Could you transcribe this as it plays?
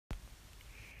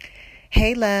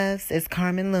Hey loves, it's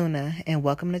Carmen Luna, and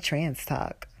welcome to Trans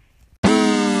Talk.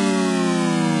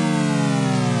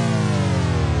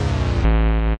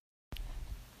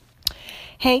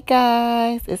 Hey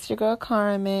guys, it's your girl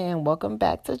Carmen, and welcome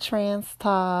back to Trans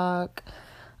Talk.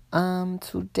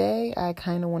 Today I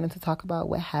kind of wanted to talk about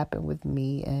what happened with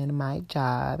me and my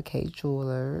job, K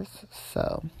Jewelers.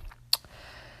 So,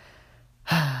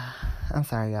 I'm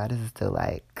sorry y'all, this is still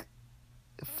like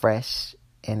fresh,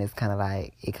 and it's kind of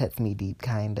like, it cuts me deep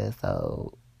kind of,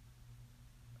 so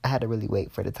I had to really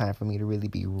wait for the time for me to really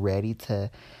be ready to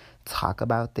talk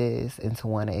about this and to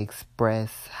want to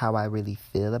express how I really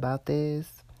feel about this.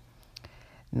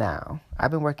 Now, I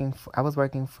was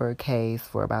working for K's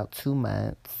for about 2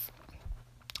 months.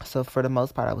 So for the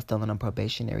most part, I was still in a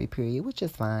probationary period, which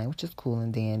is fine, which is cool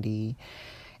and dandy.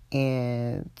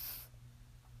 And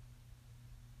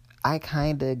I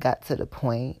kind of got to the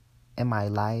point in my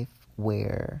life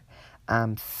where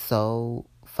I'm so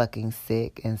fucking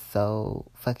sick and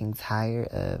so fucking tired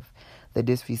of the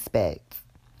disrespect.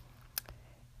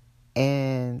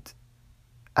 And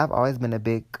I've always been a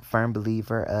big, firm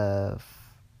believer of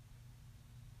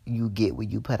you get what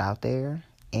you put out there.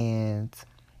 And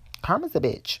karma's a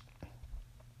bitch.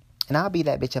 And I'll be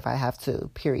that bitch if I have to,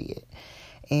 period.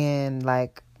 And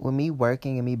like, with me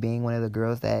working and me being one of the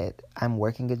girls that I'm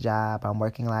working a job, I'm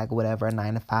working like whatever, a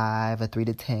 9 to 5, a 3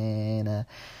 to 10,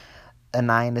 a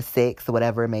 9 to 6, or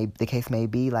whatever the case may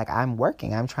be. Like, I'm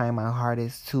working. I'm trying my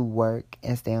hardest to work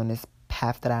and stay on this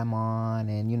path that I'm on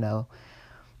and,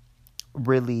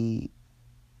 really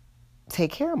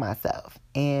take care of myself.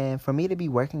 And for me to be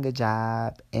working a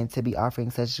job and to be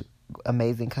offering such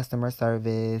amazing customer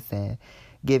service and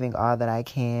giving all that I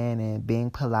can and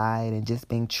being polite and just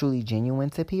being truly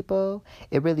genuine to people,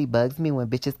 it really bugs me when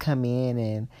bitches come in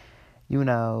and,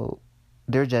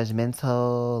 they're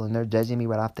judgmental and they're judging me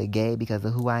right off the gate because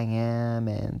of who I am,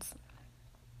 and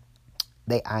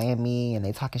they eyeing me and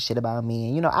they talking shit about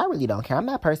me. And, I really don't care. I'm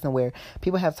that person where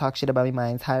people have talked shit about me my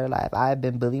entire life. I've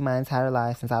been bullied my entire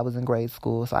life since I was in grade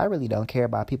school, so I really don't care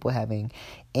about people having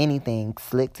anything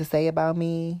slick to say about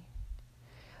me.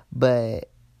 But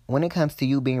when it comes to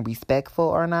you being respectful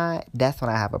or not, that's when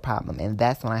I have a problem. And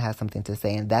that's when I have something to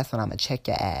say. And that's when I'm going to check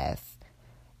your ass.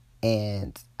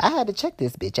 And I had to check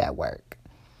this bitch at work.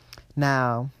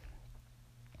 Now,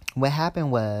 what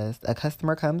happened was a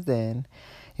customer comes in,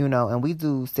 and we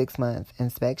do 6 month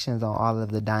inspections on all of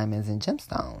the diamonds and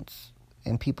gemstones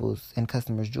in people's and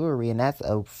customers' jewelry. And that's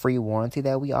a free warranty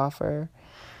that we offer.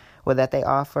 Well, that they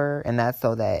offer, and that's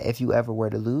so that if you ever were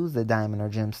to lose a diamond or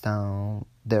gemstone,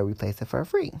 they'll replace it for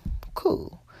free.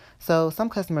 Cool. So some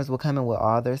customers will come in with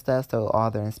all their stuff, so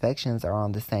all their inspections are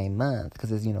on the same month,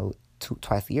 because it's,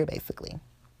 twice a year, basically.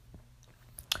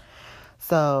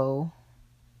 So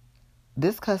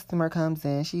this customer comes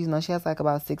in, she has like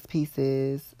about 6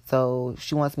 pieces, so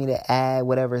she wants me to add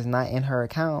whatever is not in her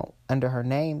account under her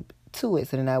name to it,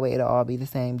 so then that way it'll all be the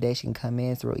same day. She can come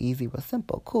in. It's real easy, real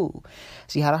simple, cool.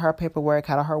 She had all her paperwork,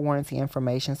 had all her warranty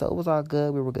information, so it was all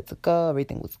good. We were good to go.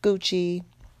 Everything was Gucci.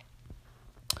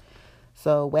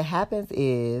 So what happens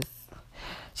is,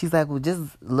 she's like, well,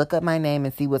 just look up my name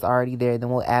and see what's already there, then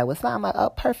we'll add what's not. I'm like,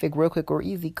 oh, perfect, real quick, real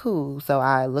easy, cool. So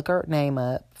I look her name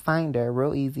up, find her,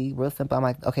 real easy, real simple. I'm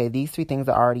like, okay, these 3 things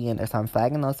are already in there, so I'm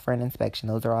flagging those for an inspection.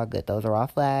 Those are all good. Those are all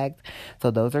flagged, so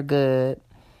those are good.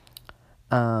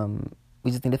 We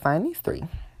just need to find these 3.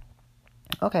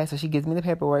 Okay, so she gives me the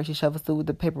paperwork. She shovels through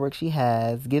the paperwork she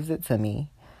has, gives it to me.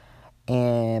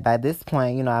 And by this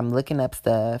point, I'm looking up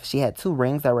stuff. She had 2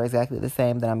 rings that were exactly the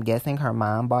same that I'm guessing her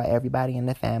mom bought everybody in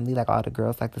the family, like all the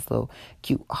girls, like this little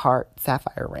cute heart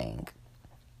sapphire ring.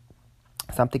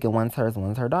 So I'm thinking one's hers,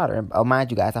 one's her daughter. Oh, mind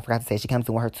you guys, I forgot to say, she comes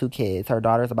in with her 2 kids. Her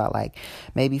daughter's about like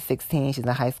maybe 16. She's in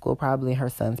high school probably. Her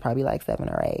son's probably like 7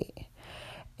 or 8.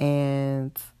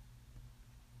 And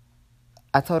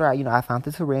I told her, I found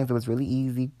the 2 rings. It was really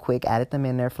easy, quick, added them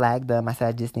in there, flagged them. I said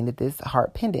I just needed this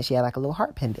heart pendant. She had like a little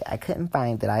heart pendant. I couldn't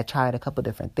find it. I tried a couple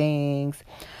different things.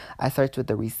 I searched with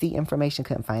the receipt information,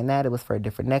 couldn't find that. It was for a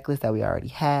different necklace that we already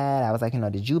had. I was like,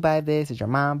 did you buy this? Did your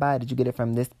mom buy it? Did you get it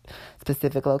from this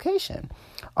specific location?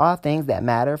 All things that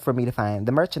matter for me to find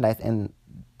the merchandise in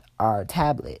our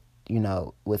tablet.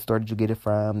 What store did you get it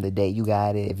from, the date you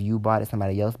got it. If you bought it,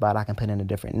 somebody else bought it, I can put in a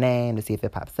different name to see if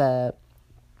it pops up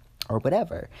or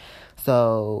whatever.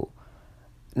 So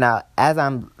now, as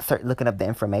I'm looking up the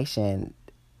information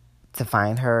to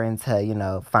find her and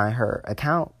to, find her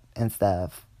account and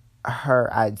stuff,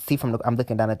 I see I'm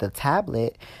looking down at the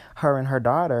tablet, her and her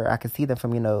daughter, I can see them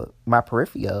from, my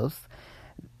peripherals.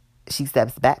 She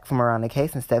steps back from around the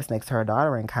case and steps next to her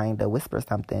daughter and kind of whispers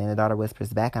something. And the daughter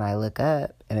whispers back, and I look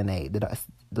up, and then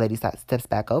the lady steps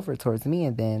back over towards me,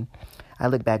 and then I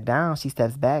look back down. She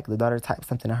steps back. The daughter types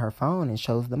something on her phone and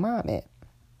shows the mom it.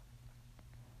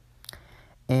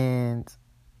 And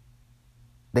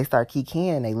they start keying,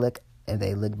 and they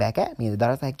look back at me. The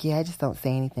daughter's like, yeah, I just don't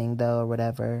say anything, though, or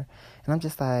whatever. And I'm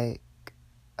just like,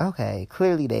 okay,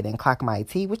 clearly they didn't clock my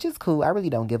tea, which is cool. I really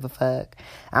don't give a fuck.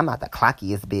 I'm not the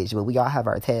clockiest bitch, but we all have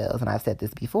our tails, and I've said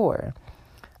this before.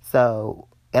 So,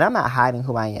 and I'm not hiding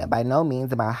who I am. By no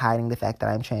means am I hiding the fact that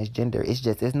I'm transgender. It's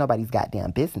just, it's nobody's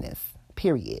goddamn business,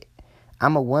 period.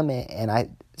 I'm a woman, and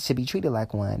I should be treated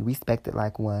like one, respected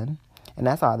like one. And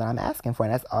that's all that I'm asking for,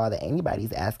 and that's all that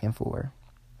anybody's asking for.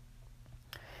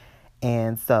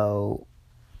 And so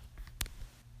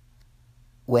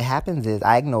what happens is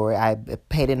I ignore it. I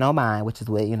paid it no mind, which is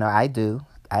what, I do.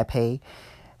 I pay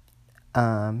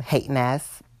hating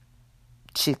ass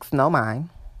chicks no mind.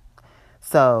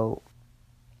 So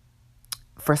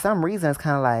for some reason, it's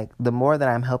kind of like the more that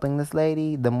I'm helping this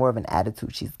lady, the more of an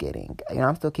attitude she's getting.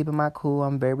 I'm still keeping my cool.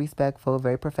 I'm very respectful,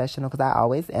 very professional, because I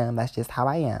always am. That's just how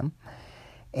I am.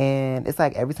 And it's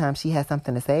like every time she has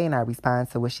something to say and I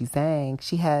respond to what she's saying,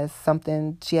 she has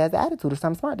attitude or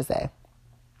something smart to say.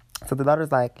 So the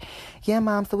daughter's like, yeah,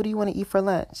 Mom, so what do you want to eat for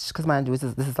lunch? Because mind you,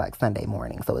 this is like Sunday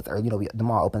morning. So it's early, the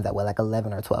mall opens at, like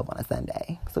 11 or 12 on a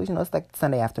Sunday. So, it's like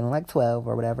Sunday afternoon, like 12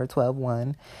 or whatever,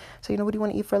 12:01. So, what do you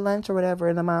want to eat for lunch or whatever?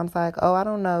 And the mom's like, oh, I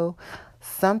don't know,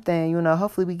 something,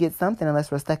 hopefully we get something unless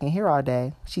we're stuck in here all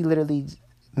day. She literally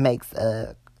makes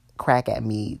a crack at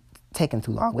me taking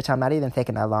too long, which I'm not even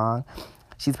taking that long.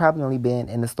 She's probably only been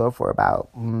in the store for about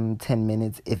 10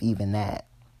 minutes, if even that.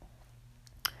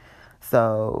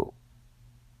 So,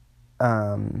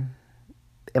 and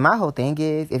my whole thing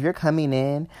is, if you're coming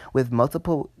in with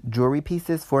multiple jewelry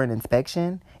pieces for an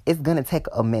inspection, it's going to take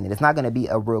a minute. It's not going to be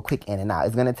a real quick in and out.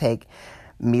 It's going to take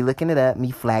me looking it up,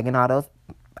 me flagging all those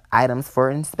items for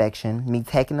inspection, me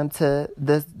taking them to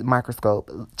the microscope,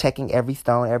 checking every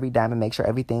stone, every diamond, make sure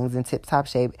everything's in tip-top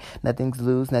shape, nothing's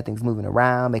loose, nothing's moving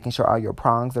around, making sure all your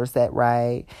prongs are set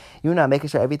right, making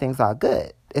sure everything's all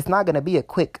good. It's not going to be a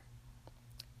quick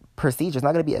procedure. It's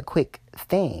not going to be a quick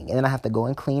thing. And then I have to go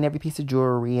and clean every piece of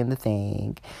jewelry in the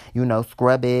thing,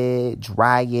 scrub it,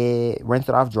 dry it, rinse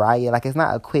it off, dry it. Like, it's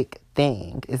not a quick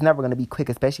thing. It's never going to be quick,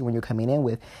 especially when you're coming in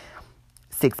with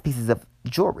 6 pieces of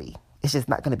jewelry. It's just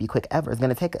not going to be quick ever. It's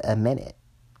going to take a minute.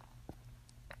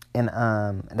 And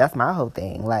that's my whole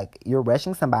thing. Like, you're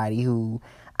rushing somebody who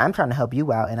I'm trying to help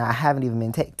you out, and I haven't even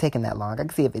been taking that long. I can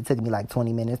see if it took me like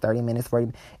 20 minutes, 30 minutes,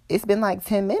 40 It's been like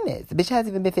 10 minutes. Bitch, it hasn't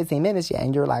even been 15 minutes yet,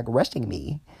 and you're like rushing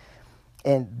me.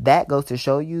 And that goes to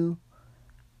show you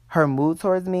her mood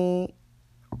towards me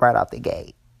right off the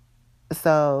gate.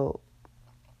 So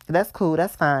that's cool.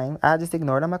 That's fine. I just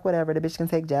ignored it. I'm like, whatever. The bitch can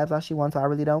take jabs all she wants. So I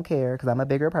really don't care because I'm a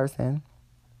bigger person.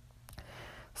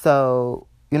 So,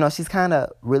 she's kind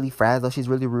of really frazzled. She's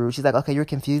really rude. She's like, okay, you're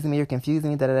confusing me,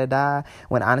 da-da-da-da.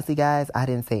 When honestly, guys, I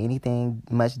didn't say anything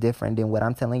much different than what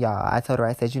I'm telling y'all. I told her,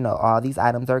 I said, all these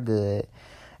items are good.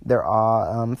 They're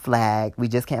all flagged. We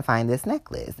just can't find this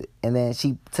necklace. And then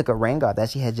she took a ring off that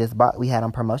she had just bought. We had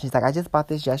on promotion. She's like, I just bought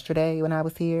this yesterday when I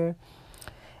was here.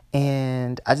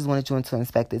 And I just wanted you to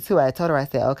inspect it too. I told her, I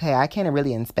said, okay, I can't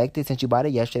really inspect it. Since you bought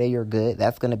it yesterday, you're good.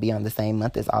 That's going to be on the same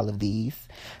month as all of these.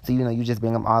 So, you just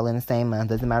bring them all in the same month.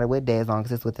 Doesn't matter what day, as long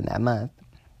as it's within that month.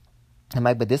 I'm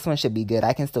like, but this one should be good.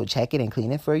 I can still check it and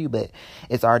clean it for you, but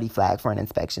it's already flagged for an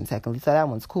inspection technically. So that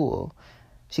one's cool.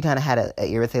 She kind of had a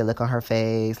irritated look on her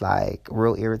face, like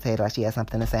real irritated, like she had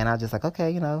something to say. And I was just like,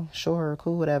 okay, sure,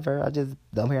 cool, whatever. I just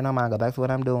don't hear no mind. Go back to what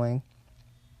I'm doing.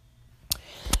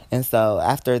 And so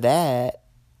after that,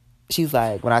 she's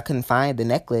like, when I couldn't find the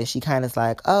necklace, she kind of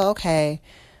like, oh, okay,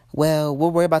 well,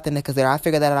 we'll worry about the necklace later. I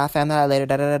figured that out. I found that out later,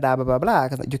 da-da-da-da, blah, blah, blah,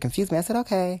 because you confused me. I said,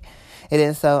 okay. And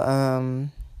then so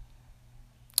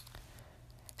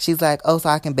she's like, oh, so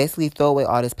I can basically throw away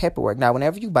all this paperwork. Now,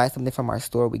 whenever you buy something from our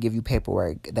store, we give you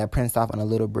paperwork that prints off on a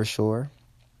little brochure.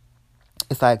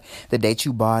 It's like the date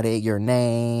you bought it, your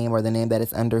name, or the name that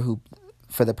it's under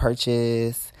for the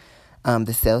purchase,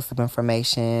 the sales slip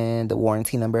information, the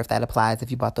warranty number, if that applies, if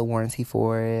you bought the warranty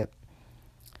for it.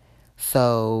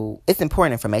 So it's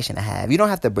important information to have. You don't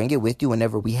have to bring it with you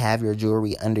whenever we have your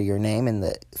jewelry under your name in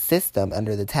the system,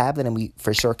 under the tablet, and we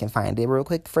for sure can find it real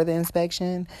quick for the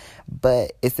inspection.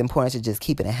 But it's important to just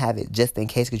keep it and have it just in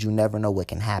case, because you never know what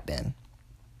can happen.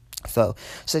 So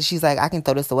she's like, I can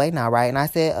throw this away now, right? And I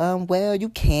said, well, you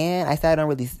can. I said, I don't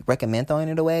really recommend throwing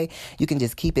it away. You can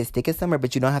just keep it, stick it somewhere,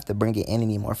 but you don't have to bring it in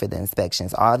anymore for the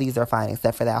inspections. All these are fine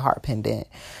except for that heart pendant.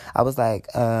 I was like,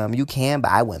 you can,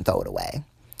 but I wouldn't throw it away.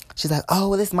 She's like, oh,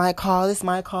 well, it's my call.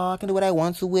 I can do what I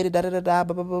want to with it, da-da-da-da,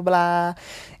 blah, blah, blah, blah.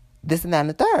 this and that and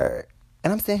the third.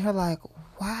 And I'm sitting here like,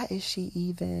 why is she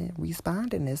even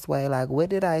responding this way? Like, what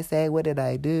did I say? What did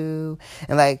I do?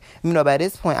 And like, by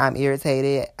this point, I'm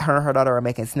irritated. Her and her daughter are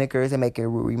making snickers and making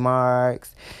rude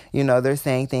remarks. They're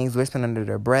saying things, whispering under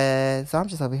their breath. So I'm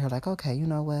just over here like, okay, you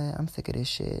know what? I'm sick of this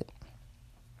shit.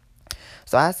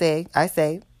 So I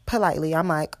say politely, I'm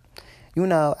like,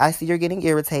 I see you're getting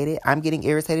irritated. I'm getting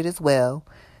irritated as well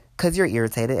because you're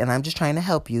irritated and I'm just trying to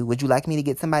help you. Would you like me to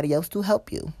get somebody else to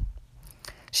help you?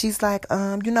 She's like,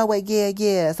 you know what?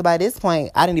 Yeah. So by this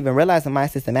point, I didn't even realize that my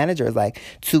assistant manager is like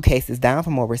 2 cases down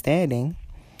from where we're standing.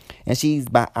 And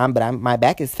my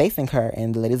back is facing her.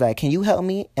 And the lady's like, can you help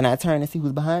me? And I turn and see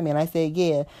who's behind me. And I say,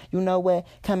 yeah, you know what?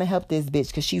 Come and help this bitch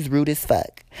because she's rude as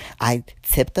fuck. I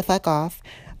tipped the fuck off,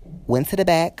 went to the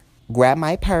back, grabbed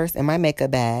my purse and my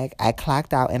makeup bag. I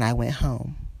clocked out and I went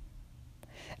home.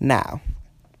 Now,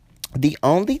 the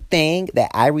only thing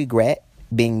that I regret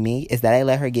being me is that I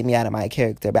let her get me out of my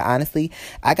character. But honestly,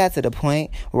 I got to the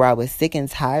point where I was sick and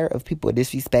tired of people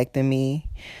disrespecting me,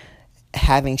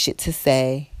 having shit to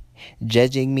say,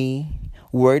 judging me,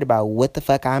 worried about what the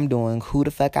fuck I'm doing, who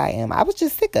the fuck I am. I was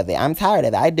just sick of it. I'm tired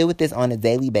of it. I deal with this on a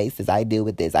daily basis. I deal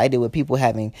with people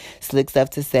having slick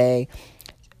stuff to say,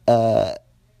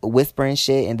 whispering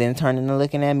shit and then turning and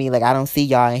looking at me like I don't see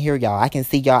y'all and hear y'all. I can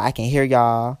see y'all, I can hear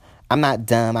y'all. I'm not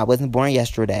dumb. I wasn't born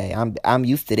yesterday. I'm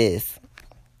used to this.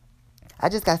 I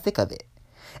just got sick of it.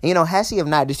 And, had she have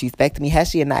not disrespected me, had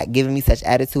she have not given me such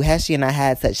attitude, had she have not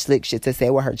had such slick shit to say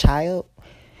with her child,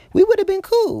 we would have been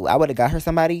cool. I would have got her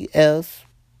somebody else,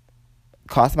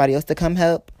 called somebody else to come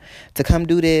help, to come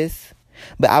do this.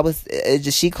 But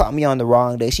she caught me on the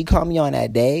wrong day. She caught me on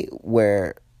that day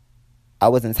where I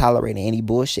wasn't tolerating any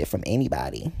bullshit from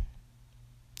anybody.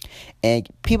 And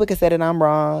people can say that I'm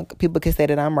wrong. People can say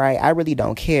that I'm right. I really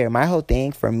don't care. My whole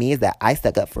thing for me is that I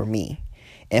stuck up for me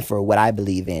and for what I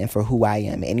believe in, for who I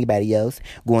am. Anybody else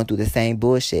going through the same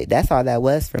bullshit. That's all that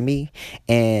was for me.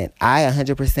 And I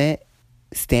 100%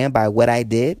 stand by what I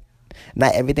did.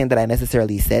 Not everything that I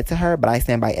necessarily said to her, but I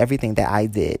stand by everything that I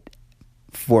did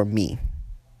for me.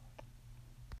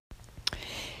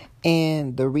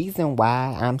 And the reason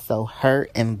why I'm so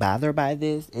hurt and bothered by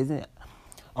this isn't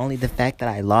only the fact that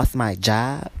I lost my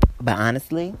job, but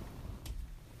honestly,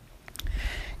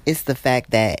 it's the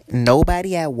fact that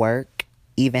nobody at work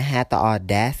even had the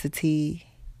audacity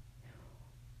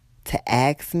to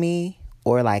ask me,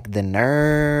 or like the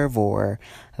nerve, or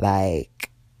like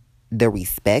the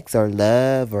respect or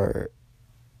love or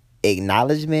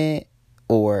acknowledgement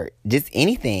or just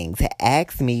anything to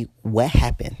ask me what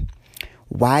happened.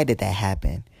 Why did that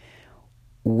happen?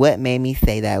 What made me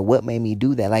say that? What made me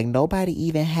do that? Like, nobody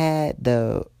even had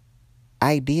the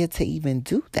idea to even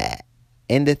do that.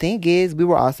 And the thing is, we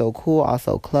were all so cool, all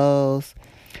so close.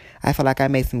 I feel like I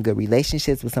made some good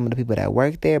relationships with some of the people that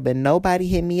work there, but nobody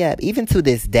hit me up. Even to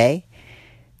this day,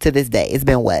 it's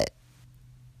been what?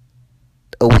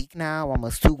 A week now,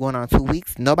 almost 2, going on 2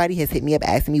 weeks. Nobody has hit me up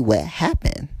asking me what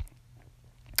happened.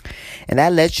 And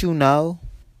that lets you know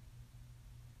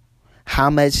how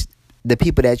much the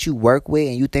people that you work with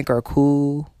and you think are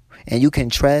cool and you can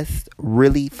trust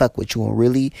really fuck with you, and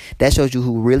really that shows you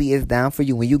who really is down for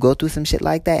you when you go through some shit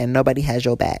like that and nobody has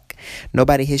your back.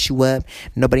 Nobody hits you up,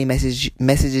 nobody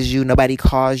messages you, nobody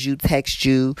calls you, texts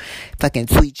you, fucking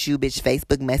tweets you, bitch,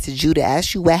 Facebook message you to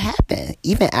ask you what happened,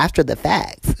 even after the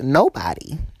facts.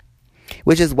 Nobody.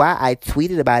 Which is why I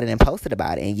tweeted about it and posted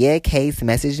about it. And yeah, Case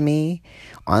messaged me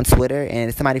on Twitter,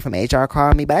 and somebody from HR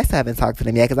called me, but I still haven't talked to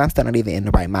them yet because I'm still not even in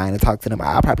the right mind to talk to them.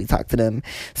 I'll probably talk to them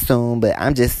soon, but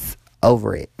I'm just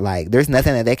over it. Like, there's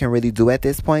nothing that they can really do at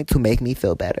this point to make me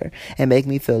feel better and make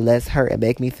me feel less hurt and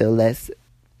make me feel less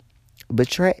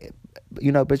betrayed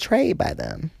by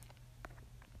them.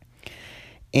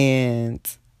 And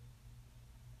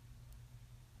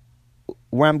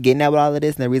where I'm getting at with all of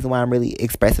this, and the reason why I'm really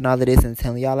expressing all of this and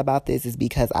telling y'all about this, is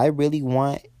because I really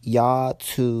want y'all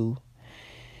to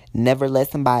never let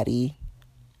somebody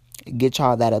get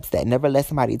y'all that upset. Never let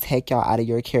somebody take y'all out of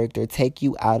your character, take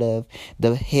you out of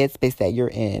the headspace that you're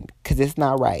in, because it's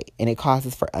not right. And it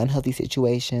causes for unhealthy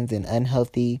situations and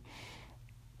unhealthy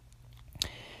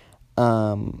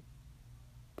and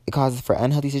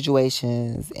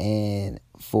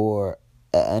for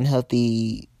an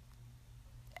unhealthy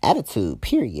attitude,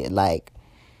 period. Like,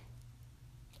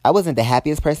 I wasn't the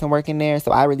happiest person working there,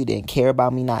 so I really didn't care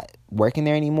about me not working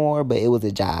there anymore, but it was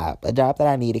a job that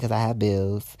I needed because I have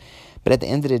bills. But at the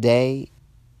end of the day,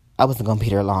 I wasn't going to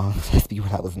be there long. Let's be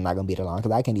real, I was not going to be there long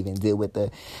because I can't even deal with the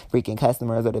freaking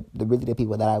customers or the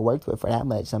people that I worked with for that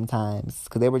much sometimes,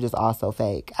 because they were just all so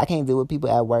fake. I can't deal with people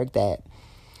at work that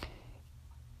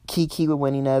kiki with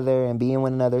one another and be in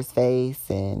one another's face,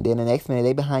 and then the next minute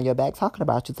they behind your back talking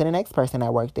about you to the next person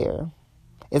that worked there.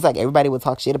 It's like everybody would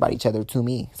talk shit about each other to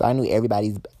me. So I knew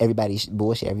everybody's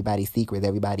bullshit, everybody's secrets,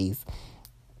 everybody's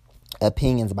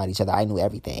opinions about each other. I knew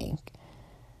everything.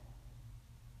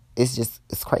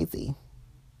 It's crazy.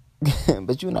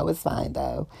 But it's fine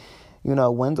though.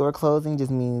 One door closing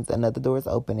just means another door is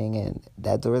opening, and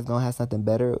that door is going to have something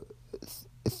better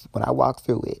when I walk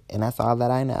through it. And that's all that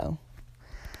I know.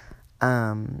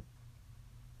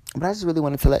 But I just really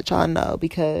wanted to let y'all know,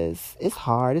 because it's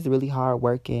hard. It's really hard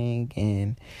working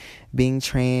and being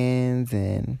trans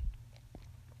and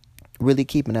really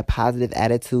keeping a positive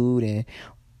attitude and,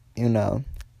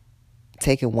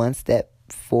 taking one step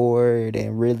forward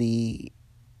and really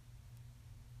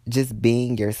just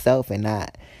being yourself and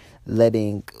not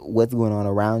letting what's going on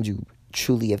around you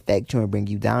truly affect you and bring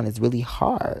you down. Is really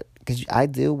hard, because I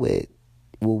deal with,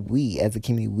 we as a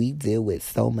community, we deal with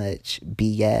so much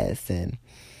BS and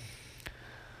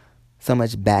so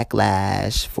much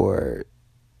backlash for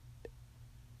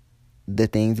the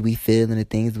things we feel and the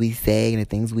things we say and the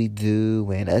things we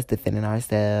do, and us defending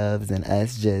ourselves and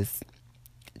us just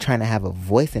trying to have a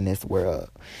voice in this world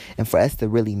and for us to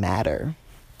really matter.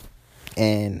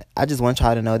 And I just want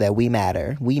y'all to know that we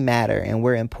matter. We matter, and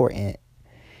we're important,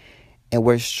 and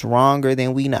we're stronger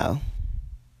than we know.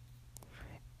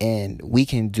 And we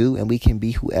can do and we can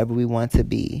be whoever we want to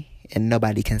be, and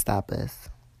nobody can stop us.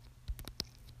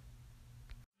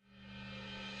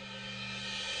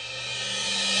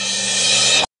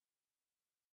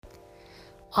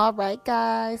 All right,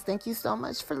 guys. Thank you so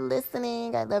much for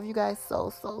listening. I love you guys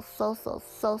so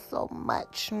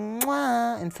much.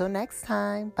 Mwah. Until next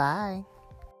time. Bye.